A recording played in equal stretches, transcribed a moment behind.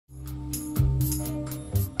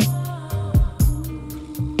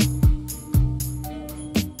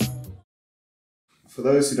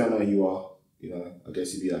for those who don't know who you are, I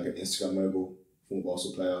guess you'd be like an Instagram mogul, former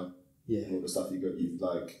basketball player. Yeah. And all the stuff you've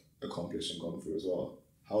like accomplished and gone through as well.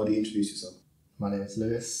 How would you introduce yourself? My name is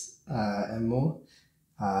Lewis M. Moore.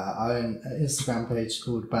 I own an Instagram page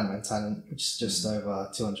called Banter, which is just over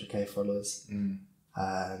 200k followers.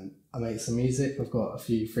 I make some music. I've got a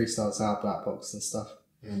few freestyles out, Black Box and stuff.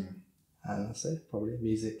 And that's it, probably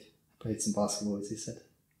music. Played some basketball, as you said.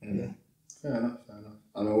 Yeah. Fair enough.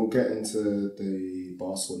 I mean, we'll get into the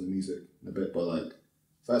basketball and the music in a bit, but like,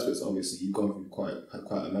 first bit's obviously you've gone through had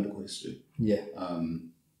quite a medical history. Yeah.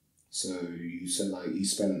 So you said like you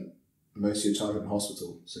spent most of your childhood in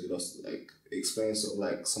hospital. So you lost explain sort of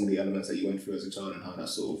like some of the elements that you went through as a child and how that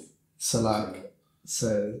sort of. So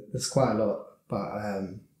there's quite a lot, but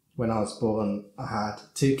when I was born, I had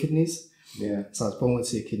 2 kidneys. Yeah. So I was born with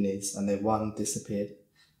 2 kidneys, and then one disappeared.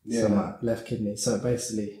 Yeah. So my left kidney. So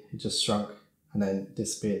basically, it just shrunk and then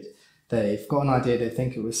disappeared. They've got an idea. They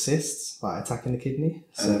think it was cysts, like attacking the kidney.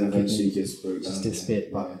 So and the kidney just disappeared.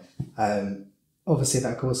 But obviously,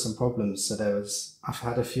 that caused some problems. So I've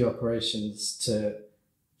had a few operations to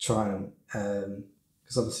try and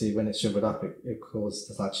because obviously when it's shriveled up, it caused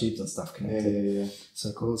there's like tubes and stuff connected. Yeah. So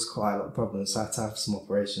it caused quite a lot of problems. So I had to have some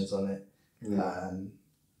operations on it. Yeah.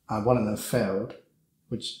 And one of them failed,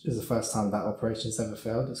 which is the first time that operation's ever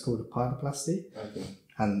failed. It's called a pyeloplasty. Okay.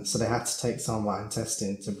 And so they had to take some of my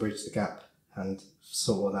intestine to bridge the gap and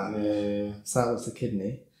sort all that. Yeah. So that was the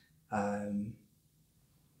kidney. That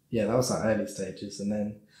was like early stages. And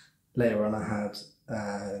then later on I had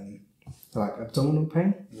like abdominal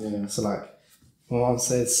pain. Yeah. So like my mom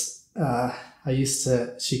says,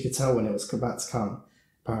 she could tell when it was about to come.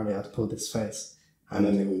 Apparently I'd pull this face. And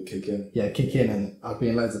then it would kick in. Yeah, kick in, and I'd be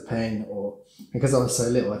in loads of pain, or because I was so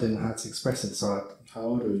little, I didn't know how to express it. So how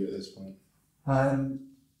old were you at this point? I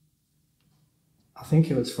think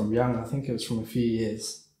it was from young. I think it was from a few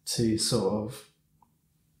years to sort of.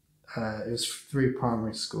 It was through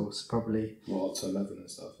primary school, so probably. Well, up to 11 and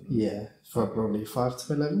stuff. Yeah, for probably 5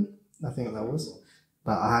 to 11. I think that was.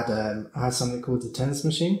 But I had something called the TENS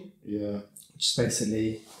machine. Yeah. Which is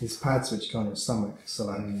basically these pads which go on your stomach. So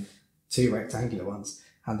like. 2 rectangular ones,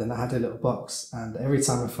 and then I had a little box, and every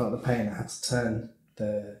time I felt the pain I had to turn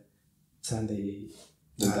the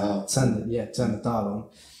dial on,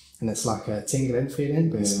 and it's like a tingling feeling,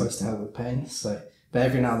 but it's supposed to help with pain. So but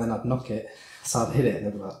every now and then I'd knock it, so I'd hit it and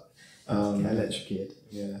it'd be like get electrocuted.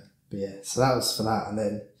 But so that was for that. And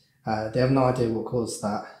then they have no idea what caused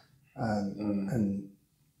that, and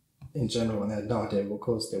in general, and they had no idea what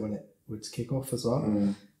caused it when it would kick off as well.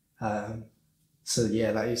 So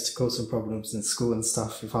that used to cause some problems in school and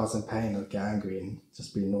stuff. If I was in pain, I'd get angry and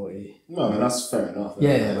just be naughty. No, I mean, that's fair enough.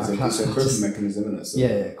 It's a coping mechanism, isn't it? So.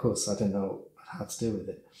 Yeah, of course. I didn't know how to deal with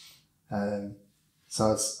it. So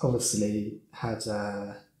I obviously had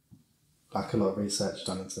like a lot of research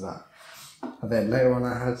done into that. And then later on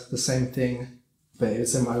I had the same thing, but it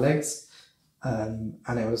was in my legs. And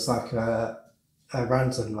it was like a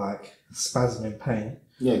random like spasm in pain.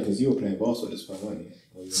 Yeah, because you were playing basketball at this point, weren't you?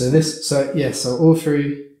 So all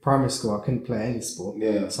through primary school I couldn't play any sport.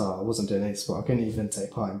 Yeah. So I wasn't doing any sport. I couldn't even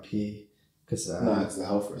take part in PE because it's the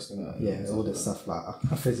health risk, isn't it? Yeah, all this stuff like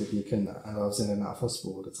I physically couldn't, and I was in and out of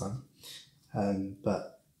hospital all the time.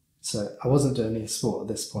 But so I wasn't doing any sport at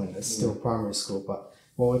this point. It's still primary school. But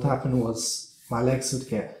what would happen was my legs would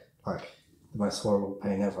get like the most horrible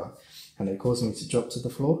pain ever, and it caused me to drop to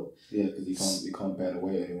the floor. Yeah, because you can't bear the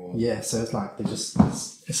weight anymore. Yeah, so it's like it's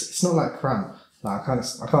not like cramp. Like I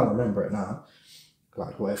can't remember it now,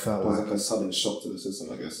 like what it felt like. It was like a sudden shock to the system,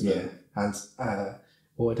 I guess. Yeah, and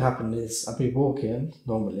what would happen is I'd be walking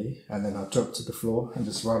normally, and then I'd drop to the floor and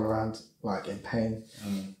just roll around like in pain.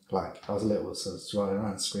 Like I was little, so I was rolling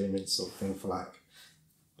around screaming sort of thing for like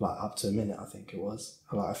up to a minute, I think it was,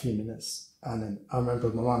 or like a few minutes. And then I remember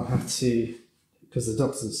my mum had to, because the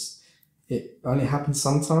doctors. It only happened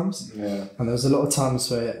sometimes, and there was a lot of times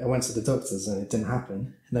where I went to the doctors and it didn't happen,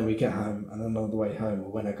 and then we get home, and then on the way home,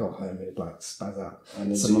 or when I got home, it'd like spaz out. And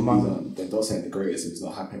then so my mum, they're not saying the greatest if it's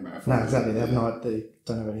not happening right. No, exactly. They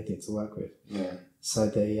don't have anything to work with. Yeah. So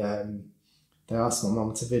they asked my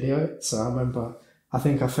mum to video it. So I remember, I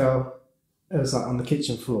think I fell. It was like on the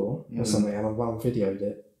kitchen floor or something, and my mum videoed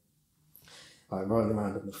it, like rolling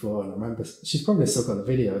around on the floor. And I remember she's probably still got the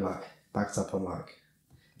video like backed up on like.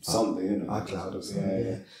 Something, you know, iCloud or something.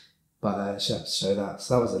 Yeah. But she had to show that.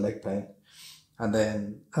 So that was a leg pain. And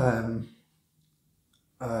then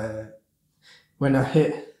when I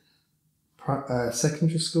hit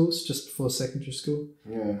secondary schools, just before secondary school,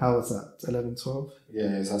 how was that? 11, 12?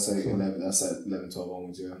 Yeah, I say 11. That's at 11, 12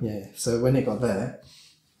 onwards. Yeah. Yeah. So when it got there,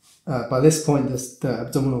 by this point, the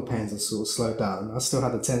abdominal pains are sort of slowed down. I still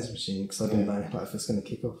had a TENS machine because I didn't know like if it's going to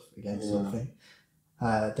kick off again, sort of thing.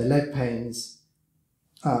 The leg pains,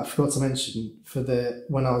 I forgot to mention,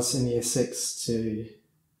 when I was in year 6 to,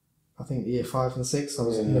 I think, year 5 and 6, I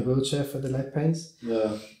was in a wheelchair for the leg pains.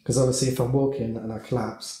 Yeah. Because obviously if I'm walking and I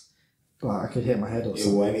collapse, like I could hit my head or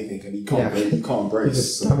something. Or anything, and you can't brace. You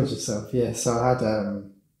just damage yourself, yeah. So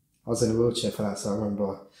I was in a wheelchair for that, so I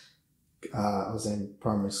remember I was in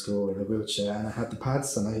primary school in a wheelchair and I had the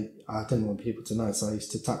pads and I didn't want people to know, so I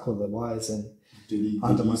used to tuck all the wires in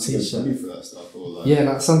under my t-shirt. Did you for that stuff? Or like... Yeah,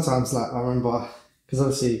 like sometimes, like I remember, because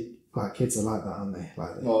obviously like kids are like that, aren't they?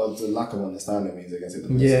 Like well, the lack of understanding means they can take the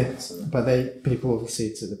piss. Yeah, so. But people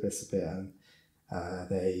obviously took the piss a bit, and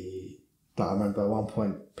I remember at one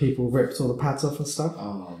point people ripped all the pads off and stuff.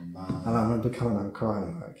 Oh man! And I remember coming home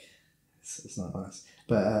crying, like it's not nice.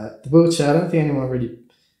 But the wheelchair, I don't think anyone really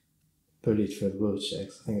bullied for the wheelchair.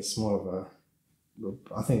 Cause I think it's more of a.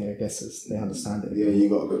 I guess they understand it. Yeah, you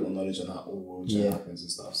got a bit more knowledge on how all wheelchair happens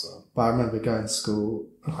and stuff. So. But I remember going to school,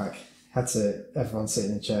 like everyone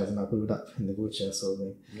sitting in chairs and I wheeled up in the wheelchair sort of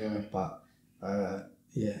thing. Yeah. But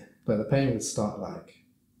but the pain would start like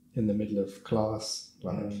in the middle of class,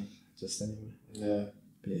 like just anywhere. Yeah.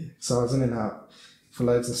 But, yeah. So I was in and out for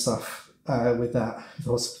loads of stuff with the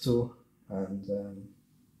hospital, and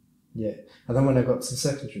and then when I got to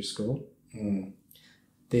secondary school,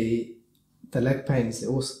 the leg pains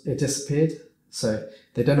it disappeared. So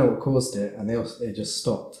they don't know what caused it, and it just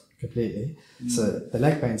stopped completely. So the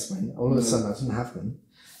leg pains went. All of a sudden, I didn't have them.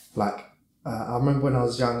 Like I remember when I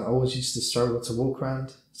was young, I always used to struggle to walk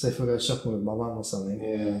around. So if I go shopping with my mum or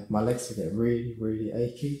something, my legs would get really, really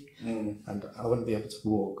achy, and I wouldn't be able to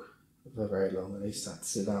walk for very long. I used to have to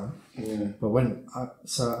sit down. But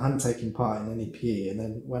I hadn't taken part in any PE, and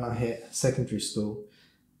then when I hit secondary school,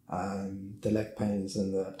 the leg pains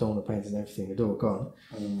and the abdominal pains and everything had all gone.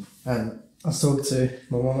 And I was talking to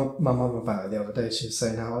my mum about it the other day. She was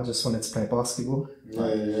saying how I just wanted to play basketball.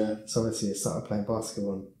 So obviously I started playing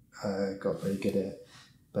basketball and got very good at it.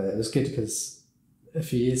 But it was good because a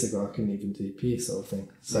few years ago I couldn't even do PE sort of thing.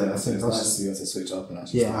 So I think it's nice to be able to switch up and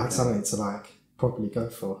actually I had something to like properly go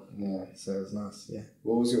for. Yeah. So it was nice, yeah.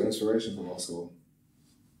 What was your inspiration for basketball?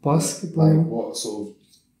 Basketball? Like what sort of...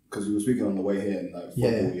 Because we were speaking on the way here, and like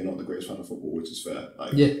football, you're not the greatest fan of football, which is fair.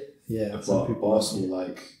 Like, yeah. But basketball,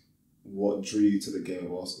 like, what drew you to the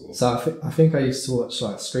game of basketball? So I think I used to watch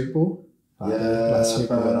like street ball. I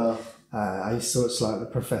used to watch like The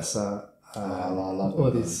Professor,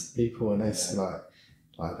 all these people, and they used to like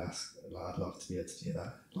I'd love to be able to do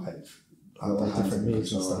that, like all the different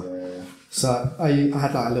moves and stuff. So I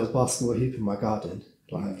had like a little basketball hoop in my garden,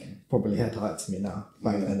 like probably head height to me now.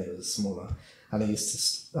 Back then it was smaller. And I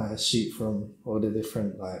used to shoot from all the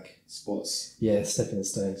different like spots. Yeah, stepping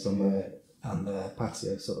stones on the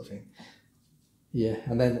patio sort of thing. Yeah,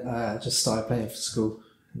 and then I just started playing for school,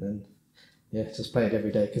 and then just played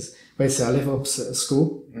every day because basically I live opposite a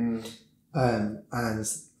school, and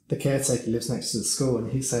the caretaker lives next to the school, and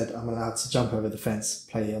he said I'm allowed to jump over the fence,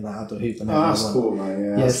 play on the outdoor hoop. That's cool,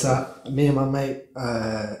 man. Yeah, so me and my mate.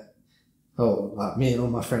 Like me and all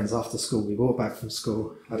my friends after school, we walk back from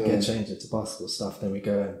school, I'd get changed into basketball stuff, then we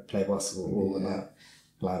go and play basketball all night.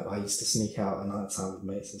 Like I used to sneak out at night time with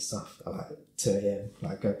mates and stuff at like 2 a.m,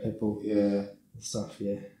 like go play ball and stuff,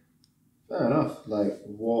 Fair enough. Like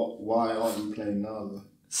why aren't you playing now though?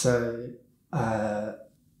 So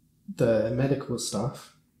the medical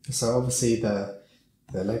stuff, so obviously the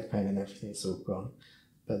leg pain and everything is all gone,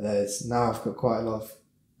 but now I've got quite a lot of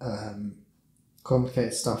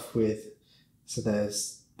complicated stuff with. So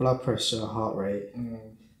there's blood pressure, heart rate,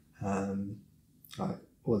 like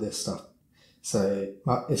all this stuff. So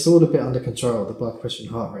it's all a bit under control, the blood pressure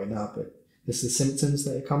and heart rate now, but it's the symptoms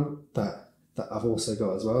that I've also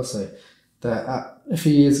got as well. So a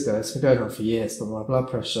few years ago, it's been going on for years, but my blood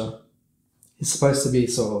pressure is supposed to be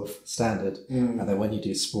sort of standard, and then when you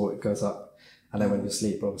do sport, it goes up, and then when you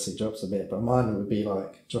sleep, obviously drops a bit. But mine would be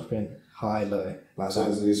like dropping high, low, like so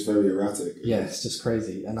that. It's very erratic. Yeah, it's just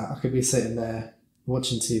crazy. And I could be sitting there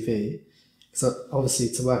watching TV. So obviously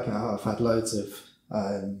to work it out, I've had loads of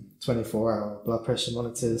 24-hour blood pressure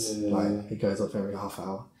monitors. Like it goes up every half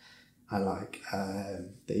hour. And like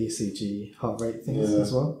the ECG heart rate things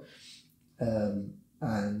as well. And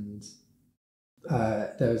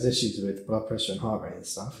there was issues with blood pressure and heart rate and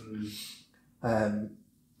stuff.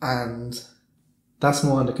 And that's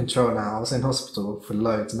more under control now. I was in hospital for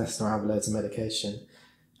loads, messing around with loads of medication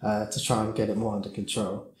to try and get it more under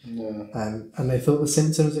control. And they thought the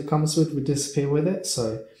symptoms it comes with would disappear with it.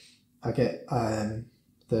 So I get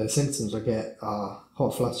the symptoms I get are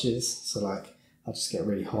hot flushes. So like I just get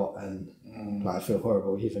really hot and like I feel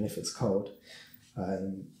horrible even if it's cold.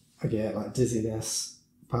 I get like dizziness,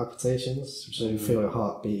 palpitations, which you feel your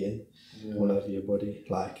heart beating all over your body.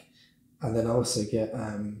 Like, and then I also get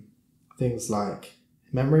things like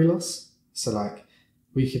memory loss. So like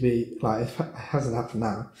we could be like, it hasn't happened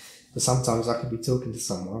now, but sometimes I could be talking to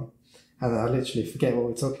someone and I literally forget what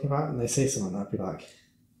we're talking about and they say something and I'd be like,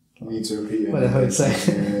 you need to repeat it. What the hell you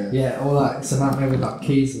say? Yeah, or like, so now maybe like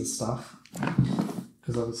keys and stuff.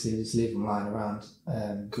 Because obviously you just leave them lying around.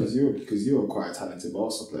 Because you're quite a talented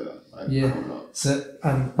basketball player. Like, yeah. So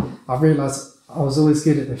I realised I was always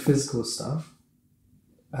good at the physical stuff,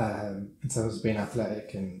 in terms of being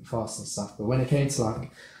athletic and fast and stuff. But when it came to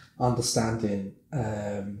like understanding,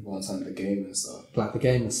 one time the game and stuff. Like the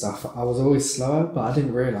game and stuff, I was always slower. But I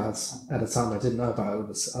didn't realise at the time I didn't know about all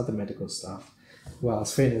this other medical stuff. Well, I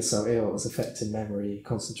was feeling so ill, it was affecting memory,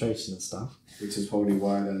 concentration and stuff. Which is probably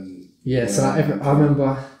why then... Yeah, so like, I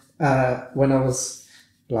remember when I was,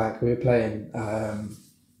 like, we were playing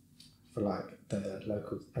for like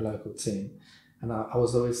a local team, and I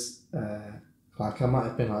was always, like, I might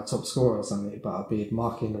have been like top scorer or something, but I'd be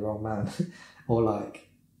marking the wrong man, or like,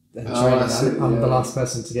 and training, I'm the last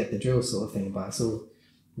person to get the drill sort of thing, but it's all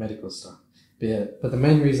medical stuff. But yeah, but the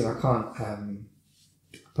main reason I can't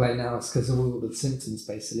play now is because of all the symptoms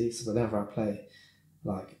basically. So whenever I play,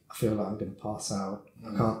 like I feel like I'm going to pass out.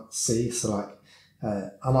 I can't see, so like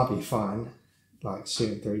I might be fine, like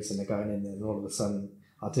shooting threes and they're going in, and all of a sudden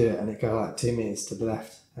I do it and it go like 2 meters to the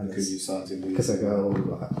left, and because I go all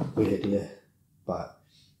like weird, yeah. But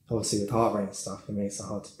obviously with heart rate and stuff, it makes it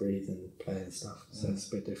hard to breathe and play and stuff, so it's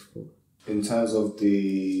a bit difficult. In terms of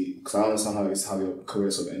because I understand how your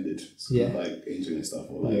career sort of ended, so like injury and stuff,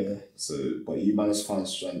 or like but you managed to find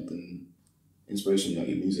strength and inspiration in like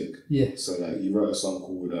your music. Yeah. So like you wrote a song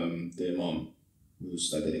called Dear Mom, which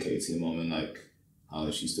was like dedicated to your mom and like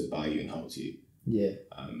how she stood by you and helped you. Yeah.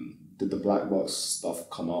 Did the black box stuff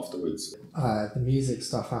come afterwards? The music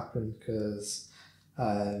stuff happened because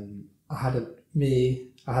I had a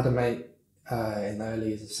mate in the early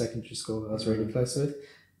years of secondary school that I was really close with.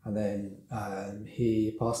 And then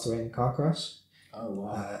he passed away in a car crash. Oh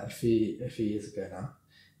wow! A few years ago now,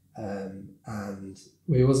 and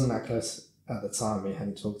we wasn't that close at the time. We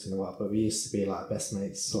hadn't talked in a while, but we used to be like best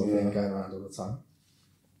mates, sort of thing, going around all the time.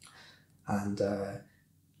 And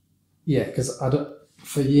because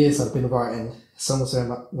for years I'd been writing songs with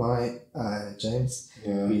my James.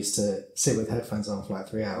 Yeah. We used to sit with headphones on for like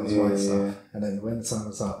 3 hours, write stuff, and then when the time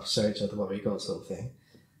was up, show each other what we got, sort of thing,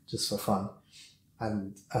 just for fun.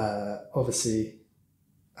 And obviously,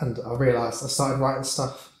 and I realised I started writing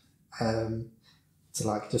stuff to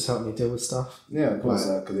like just help me deal with stuff. Yeah, of course,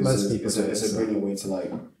 because it's a brilliant way to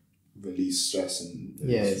like release stress and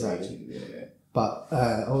exactly. Yeah. But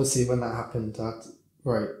obviously, when that happened, I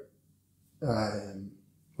wrote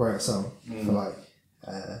a song for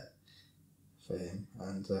him,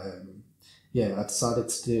 and I decided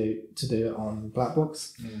to do it on Black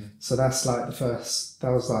Box. So that's like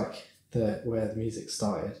that was like where the music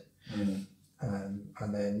started, and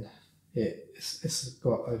then it's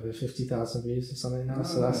got over 50,000 views or something now.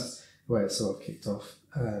 So that's where it sort of kicked off,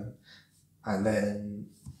 and then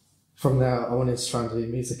from there I wanted to try and do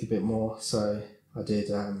music a bit more. So I did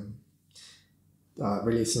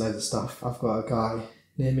release loads of stuff. I've got a guy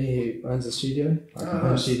near me who owns a studio, like a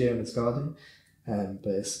home studio in his garden,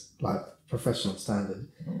 but it's like professional standard.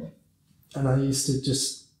 And I used to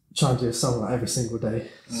just try and do a song like every single day,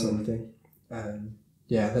 sort of thing. Then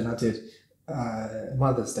I did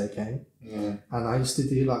Mother's Day came, and I used to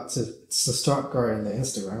do like to start growing the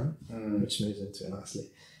Instagram, which moves into it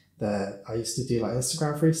nicely. I used to do like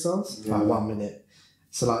Instagram freestyles, like 1 minute.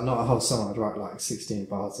 So like not a whole song, I'd write like 16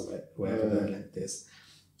 bars of it, whatever their length is,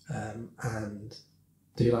 and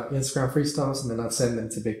do like Instagram freestyles, and then I'd send them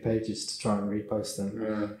to big pages to try and repost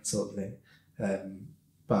them, sort of thing.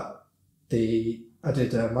 But I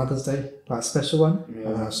did a Mother's Day like special one,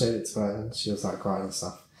 and I showed it to her, and she was like crying and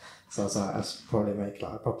stuff. So I was like, I should probably make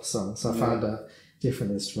like a proper song. So I found a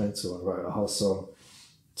different instrumental and wrote a whole song,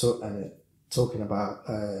 talking about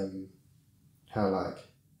how like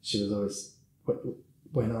she was always,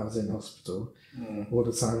 when I was in hospital, all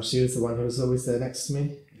the time she was the one who was always there next to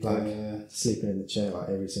me, like sleeping in the chair like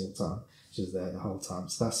every single time. She was there the whole time.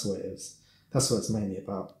 So that's what it is. That's what it's mainly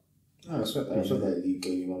about. I respect that. I respect that you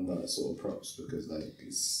gave your mum that sort of props, because like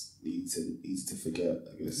it's easy to forget,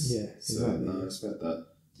 I guess. Yeah, exactly. So I respect that.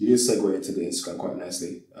 You just segue into the Instagram quite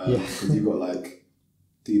nicely. Because you've got like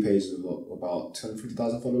 3 pages with about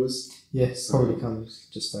 250,000 followers. Yes, probably comes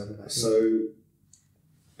just over that. So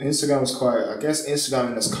Instagram was quite, I guess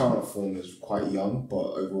Instagram in its current form is quite young,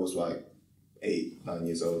 but overall it's like 8, 9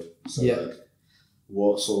 years old. So like,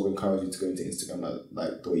 what sort of encouraged you to go into Instagram?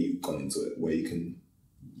 Like the way you've gone into it, where you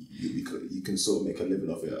can sort of make a living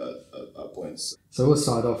off it at points. So we'll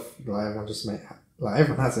start off like everyone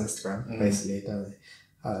has Instagram basically, don't they?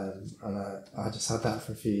 And I just had that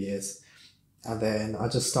for a few years, and then I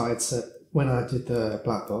just started to, when I did the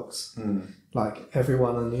black box, like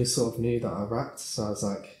everyone I knew sort of knew that I rapped, so I was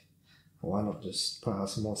like, why not just put out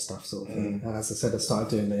some more stuff sort of thing. And as I said, I started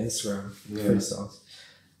doing the Instagram freestyles,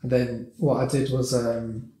 and then what I did was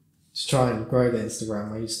to try and grow the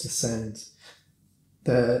Instagram, I used to send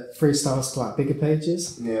the freestyles to like bigger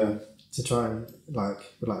pages to try and like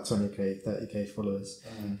with like 20k 30k followers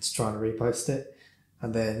to try and repost it.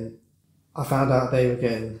 And then I found out they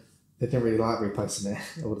didn't really like reposting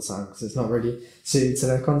it all the time because it's not really suited to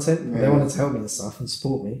their content. They wanted to help me and stuff and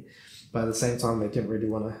support me, but at the same time they didn't really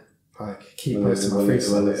want to like keep posting my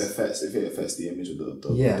freestyles. If it affects the image of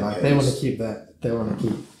the they want to keep that, they want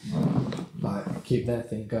to keep their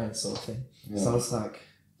thing going sort of thing. So I was like,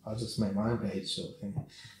 I'll just make my own page sort of thing,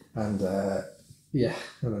 and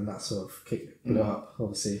and then that sort of blew up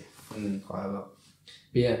obviously quite a lot.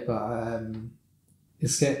 But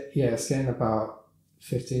it's getting about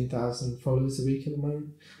 15,000 followers a week at the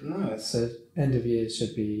moment. Nice. So end of year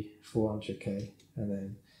should be 400k, and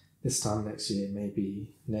then this time next year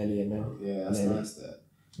maybe nearly 1 million. Yeah, that's nice there.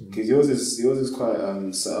 Because yours is quite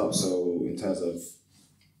set up. So in terms of,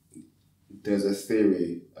 there's a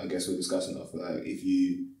theory I guess we're discussing of like if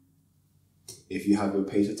you have your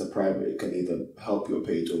page that's a private, it can either help your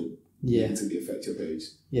page or negatively affect your page.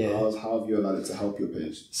 Yeah. How have you allowed it to help your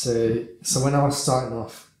page? So when I was starting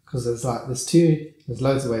off, because there's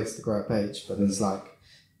loads of ways to grow a page, but there's like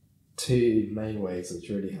 2 main ways which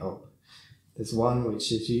really help. There's one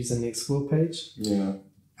which is using the explore page. Yeah.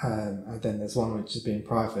 And then there's one which is being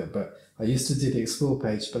private. But I used to do the explore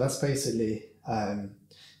page, but that's basically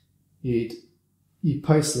you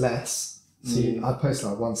post less. So I'd post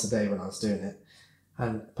like once a day when I was doing it,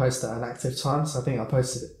 and post at an active time. So I think I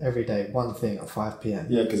posted every day one thing at 5 p.m.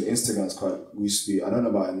 Yeah, because Instagram's used to be, I don't know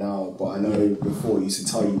about it now, but I know before it used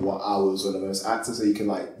to tell you what hours were the most active, so you can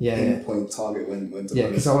like pinpoint target when to post. Yeah,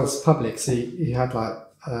 because I was public, so you had like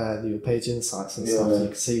your page insights and stuff, so you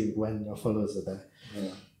could see when your followers are there.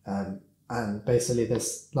 Yeah. And basically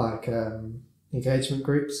there's like engagement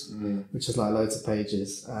groups, which is like loads of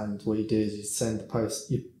pages, and what you do is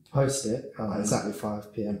you post it at exactly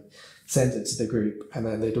 5 p.m, send it to the group, and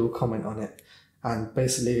then they'd all comment on it. And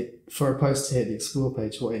basically for a post to hit the explore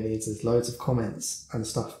page, what it needs is loads of comments and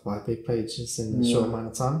stuff by big pages in a short amount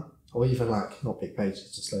of time, or even like not big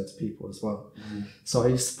pages, just loads of people as well. So I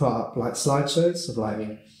used to put up like slideshows of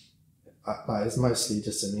like it's mostly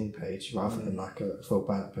just a meme page rather than like a full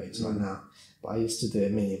banter page like now. But I used to do a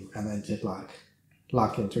meme and then did like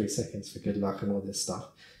in 3 seconds for good luck and all this stuff,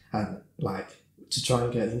 and like to try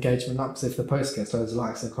and get engagement up, because if the post gets loads of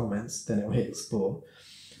likes and comments, then it'll hit explore.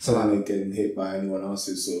 So like getting hit by anyone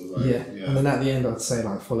else's sort of like and then at the end I'd say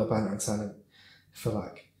like follow Banter and Talent for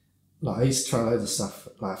like I used to try loads of stuff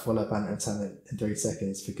like follow Banter and Talent in 3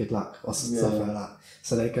 seconds for good luck or stuff like that.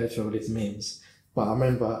 So they go through all these memes. But I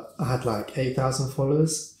remember I had like 8,000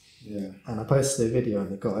 followers. Yeah. And I posted a video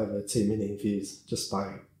and it got over 2 million views just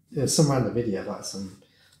by, it was some random video, like I can't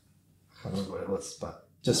remember what it was, but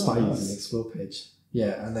just by using the explore page.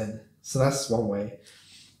 Yeah, and then, so that's one way.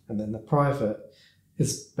 And then the private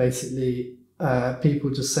is basically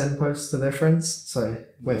people just send posts to their friends. So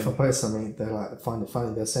if I post something, they like find it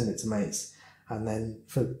funny, they'll send it to mates. And then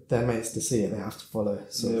for their mates to see it, they have to follow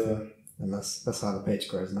sort of thing. And that's how the page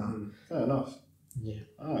grows now. Fair enough. Yeah.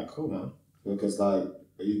 Alright, cool, man. Because like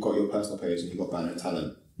you've got your personal page and you've got Banter and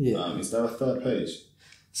Talent. Yeah. Is there a third page?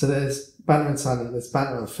 So there's Banter and Talent, there's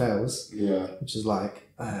Banter and Fails. Yeah. Which is like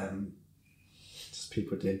just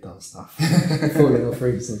people doing dumb stuff. Falling off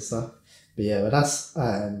roofs and stuff. But yeah, but that's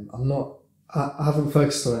I haven't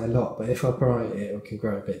focused on it a lot, but if I promote it, it can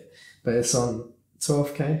grow a bit. But it's on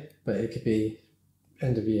 12k, but it could be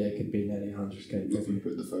end of year, it could be nearly 100k. If you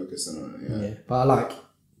put the focus on it, yeah. But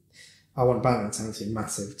I want Banter and Talent to be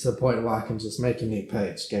massive to the point where I can just make a new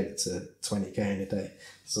page, get it to 20k in a day,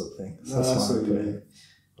 sort of thing. So that's why I'm putting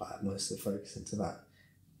most of the focus into that.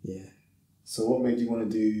 Yeah. So what made you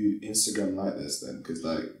want to do Instagram like this then? Because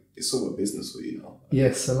it's sort of a business for you now.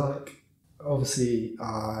 Yeah. So obviously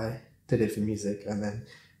I did it for music and then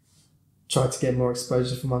tried to get more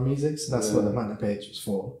exposure for my music. So that's what the Banter page was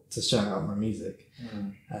for, to shout out my music.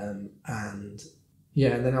 And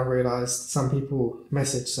then I realised some people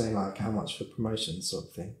messaged saying how much for promotion sort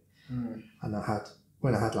of thing. And I had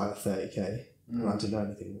 30k and I didn't know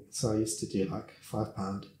anything. So I used to do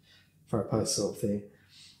 £5 for a post sort of thing.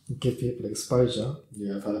 give people exposure.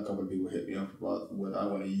 Yeah, I've had a couple of people hit me up about when I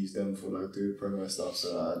want to use them for like doing promo stuff,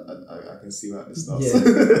 so I can see where this starts.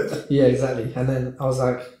 Yeah, yeah, exactly. And then I was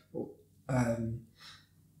like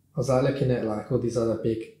looking at like all these other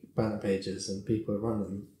big banner pages and people who run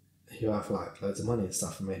them who have like loads of money and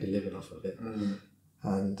stuff and made a living off of it.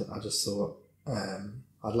 And I just thought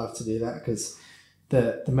I'd love to do that, because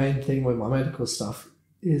the main thing with my medical stuff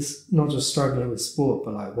is not just struggling with sport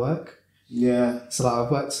but like work. Yeah. So like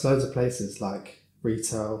I've worked loads of places like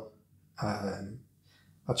retail.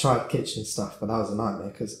 I tried kitchen stuff, but that was a nightmare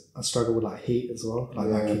because I struggle with like heat as well. Like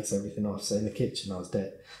that keeps everything off. So in the kitchen I was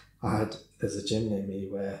dead. There's a gym near me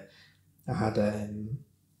where I had a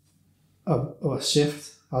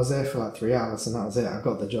shift. I was there for like 3 hours and that was it. I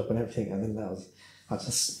got the job and everything, and then I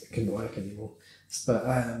just couldn't work anymore. But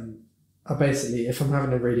I basically, if I'm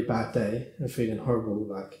having a really bad day and feeling horrible,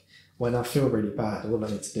 like when I feel really bad, all I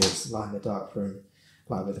need to do is lie in a dark room,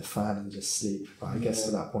 like with a fan, and just sleep. But I guess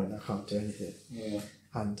at that point I can't do anything. Yeah.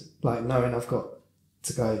 And like knowing I've got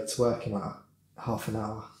to go to work in like half an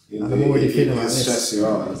hour, and I'm already feeling like this. Stress you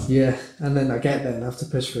out. Yeah, and then I get there and I have to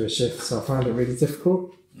push for a shift, so I find it really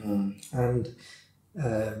difficult. And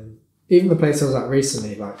even the place I was at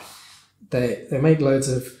recently, like they make loads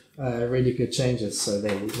of really good changes, so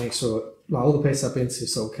they make sure like all the places I've been to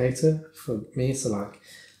sort of cater for me. So like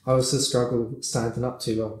I also struggle standing up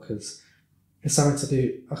too long because it's something to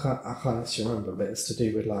do. I can't actually remember, but it's to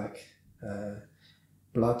do with like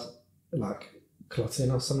blood, like clotting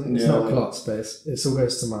or something. It's not clots, but it all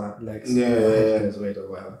goes to my legs. My head goes weird or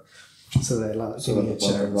whatever. So they like so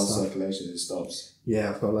the blood circulation stops.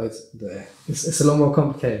 Yeah, I've got loads there. It's a lot more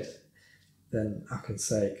complicated than I can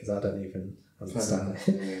say because I don't even understand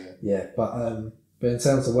it. Yeah, but in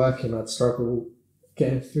terms of working, I'd struggle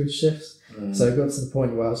getting through shifts. So it got to the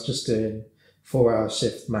point where I was just doing 4-hour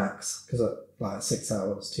shift max because like 6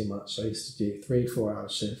 hours was too much. I used to do 3-4 hour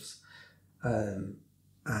shifts,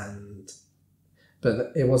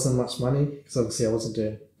 but it wasn't much money because obviously I wasn't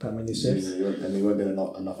doing that many shifts. And you weren't doing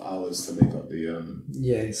enough hours to make up the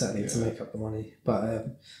yeah, exactly, to make up the money.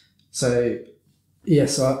 But so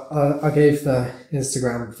I gave the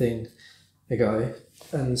Instagram thing a go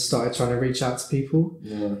and started trying to reach out to people.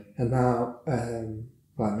 Yeah. And now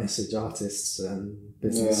like message artists and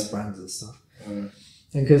business brands and stuff. And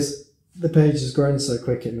because the page has grown so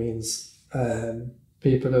quick, it means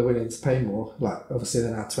people are willing to pay more. Like obviously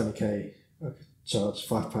then at 20k I could charge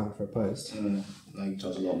 £5 for a post. Now you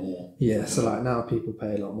charge a lot more. Yeah, so like now people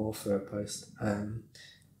pay a lot more for a post.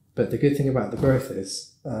 But the good thing about the growth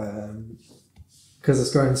is because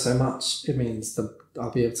it's grown so much, it means that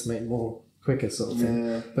I'll be able to make more quicker sort of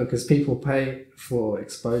thing. Because people pay for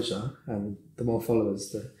exposure, and the more followers,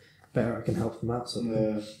 the better I can help them out sort of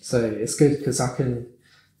thing. So it's good because I can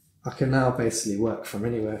now basically work from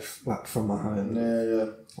anywhere, like from my home.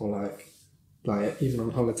 Or like even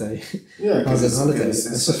on holiday. Yeah, I was on holiday. It's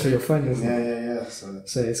just for your phone, isn't it? Yeah.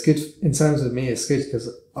 So it's good in terms of me. It's good because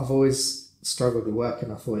I've always struggled with work,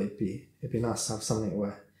 and I thought it'd be nice to have something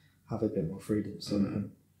where I have a bit more freedom. So,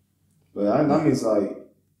 but that means like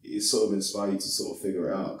it sort of inspired you to sort of figure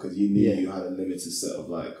it out because you knew you had a limited set of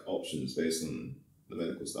like options based on the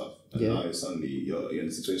medical stuff, and now suddenly you're in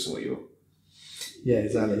a situation where you're. Yeah,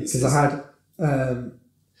 exactly. Because I had.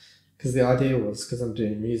 Because the idea was, because I'm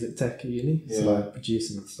doing music tech at uni, so like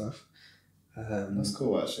producing and stuff. That's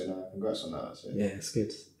cool actually, no, congrats on that actually. Yeah, it's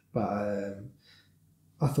good. But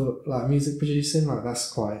I thought like music producing, like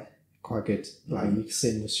that's quite good. Like you can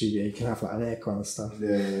sit in the studio, you can have like an aircon and stuff.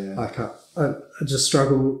 Yeah. Like I just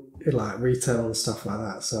struggle in like retail and stuff like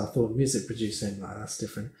that, so I thought music producing, like that's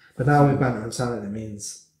different. But now with Banter and Talent, it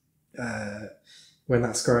means when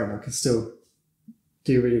that's growing, I can still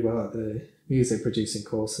do really well at the music producing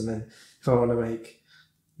course, and then if I want to make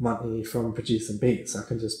money from producing beats, I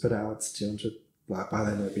can just put it out to 200. Like by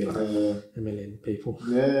then it'll be like 1 million people.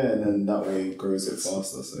 Yeah, and then that way it grows it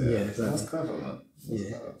faster. So yeah, exactly. That's clever, man. That's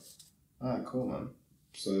clever. Alright, cool, man.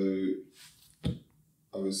 So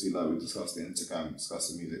obviously, like we discussed the Instagram,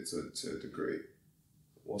 discussed the music to a degree.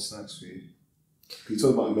 What's next for you? Can you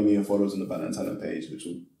talk about 1 million followers on the Banter and Talent page, which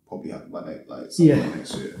will probably happen by next year?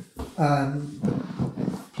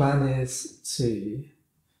 Plan is to,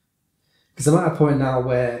 because I'm at a point now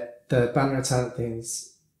where the Banter and Talent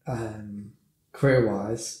things,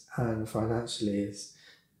 career-wise and financially, is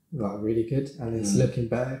like really good, and it's looking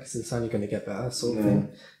better because it's only going to get better sort of thing.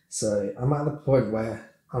 So I'm at the point where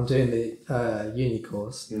I'm doing the uni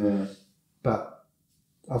course, but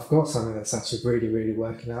I've got something that's actually really, really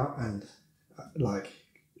working out, and like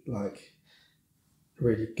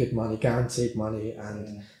really good money, guaranteed money,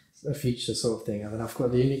 and a future sort of thing. And then I've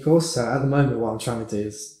got the uni course. So at the moment, what I'm trying to do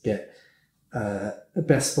is get the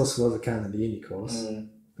best possible as I can in the uni course.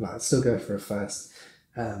 Like, I'd still go for a first,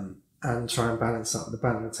 and try and balance up the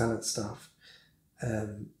Banter and Talent stuff,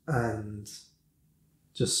 and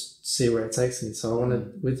just see where it takes me. So I want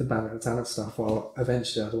to, with the Banter and Talent stuff, well,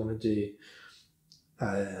 eventually I'd want to do,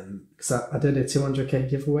 because I did a 200k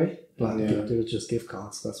giveaway, like it was just gift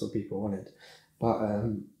cards. That's what people wanted. But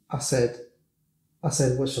I said,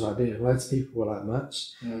 what should I do? Loads of people were like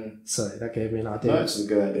merch. So that gave me an idea. Merch is a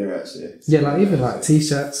good idea, actually. Yeah, like even like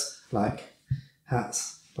t-shirts, like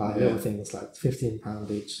hats, like little things, like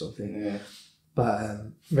 £15 each sort of thing. Yeah. But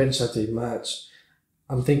eventually I do merch.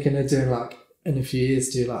 I'm thinking of doing like, in a few years,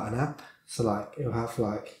 do like an app. So like it'll have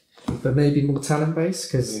like, but maybe more talent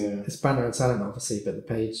based, because it's Banter and Talent obviously, but the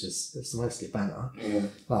page it's mostly banter.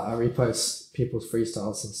 Like I repost people's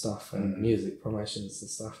freestyles and stuff and music promotions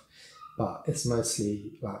and stuff, but it's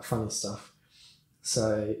mostly like funny stuff.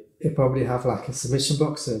 So it'd probably have like a submission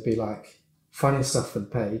box. So it'd be like funny stuff for the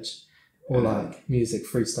page, or like music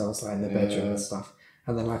freestyles like in the bedroom and stuff,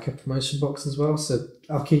 and then like a promotion box as well. So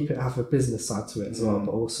I'll have a business side to it as well,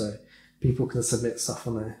 but also people can submit stuff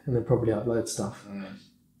on there and then probably upload stuff.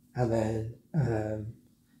 And then,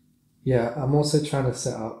 I'm also trying to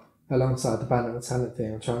set up, alongside the Banter and Talent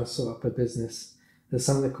thing, I'm trying to sort up a business. There's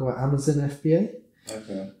something called Amazon FBA.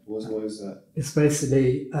 Okay, what is that? It's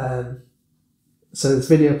basically, so this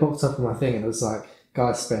video popped up on my thing and it was like,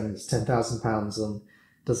 guy spends £10,000 on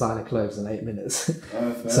designer clothes in 8 minutes.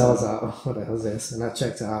 So I was like, oh, what the hell is this? And I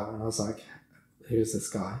checked it out and I was like, who's this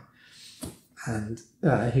guy? And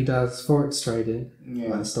he does forex trading,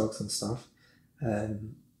 like stocks and stuff.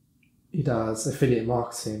 He does affiliate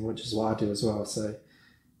marketing, which is what I do as well. So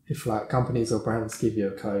if like companies or brands give you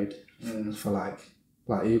a code for like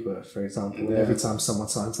Uber, for example, every time someone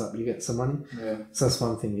signs up, you get some money. So that's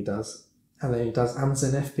one thing he does. And then he does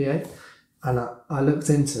Amazon FBA. And I looked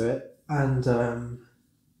into it, and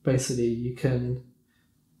basically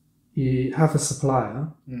you have a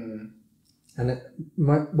supplier, and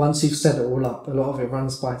once you've set it all up, a lot of it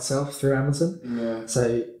runs by itself through Amazon.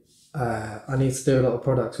 So I need to do a lot of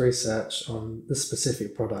product research on the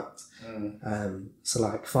specific product. So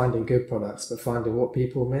like finding good products, but finding what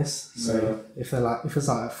people miss. So if it's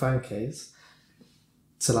like a phone case,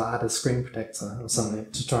 to like add a screen protector or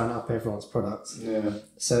something to try and up everyone's products.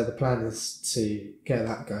 So the plan is to get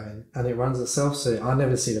that going, and it runs itself. So I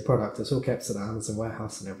never see the product; it's all kept at the Amazon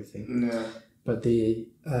warehouse and everything. But the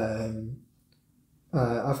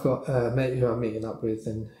I've got a mate who I'm meeting up with,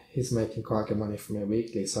 and he's making quite good money from it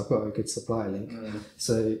weekly. So I've got a good supply link.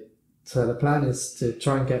 So the plan is to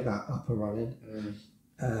try and get that up and running,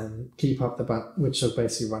 and keep up the which will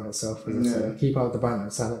basically run itself. As I said, keep up the Banter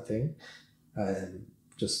and Talent thing.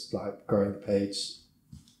 Just like growing the page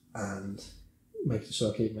and making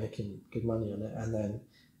sure I keep making good money on it, and then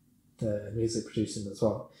the music producing as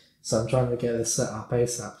well. So I'm trying to get this set up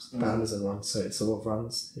ASAP, the Amazon one, so it sort of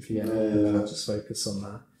runs, if you get it, and then I'll just focus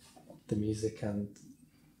on the music. And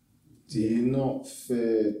do you not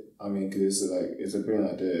fear, I mean, because it's a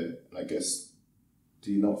brilliant idea, and I guess,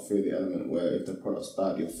 do you not fear the element where if the product's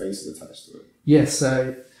bad, your face is attached to it? Yes,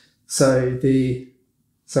 so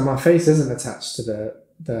my face isn't attached to the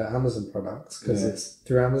Amazon product, because it's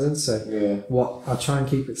through Amazon. So what I try and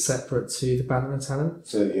keep it separate to the Banter and Talent.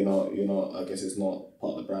 So you're not. I guess it's not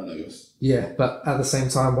part of the brand, I guess. Yeah, but at the same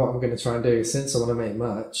time, what I'm going to try and do is, since I want to make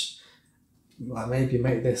merch, like maybe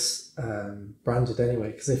make this branded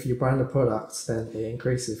anyway. Because if you brand a product, then it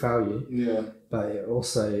increases value. But it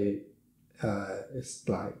also it's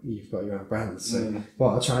like you've got your own brand. So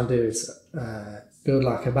what I'll try and do is build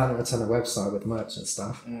like a Banter and Talent website with merch and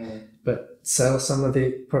stuff, but sell some of the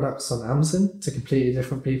products on Amazon to completely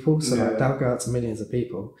different people. So like they'll go out to millions of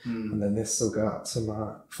people, and then this will go out to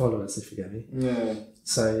my followers, if you get me.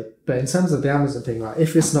 So, but in terms of the Amazon thing, like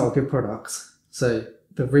if it's not a good product, so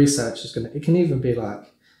the research is it can even be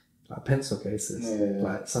like pencil cases,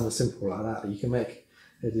 like something simple like that. You can make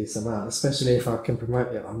a decent amount, especially if I can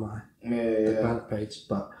promote it on my Banter page.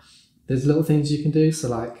 But there's little things you can do. So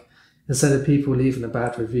like, instead of people leaving a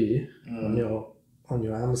bad review on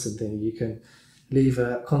your Amazon thing, you can leave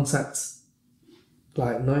a contact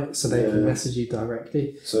note so they can message you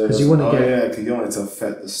directly. Because you want to because you want it to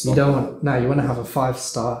affect the stock. You want to have a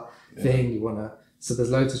 5-star thing. You want to. So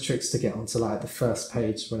there's loads of tricks to get onto like the first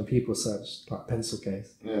page when people search like pencil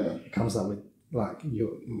case. It comes up with like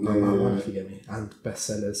your number one, if you get me, and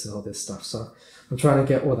bestsellers and all this stuff. So I'm trying to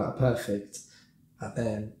get all that perfect, and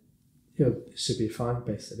then it should be fine,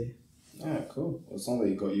 basically. Alright, cool. Well, it sounds like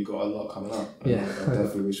you got a lot coming up. Yeah. I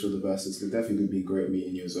definitely wish you all the best. It's definitely going to be great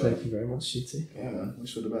meeting you as well. Thank you very much, you too. Yeah, man.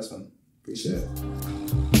 Wish you all the best, man. Appreciate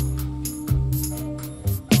it.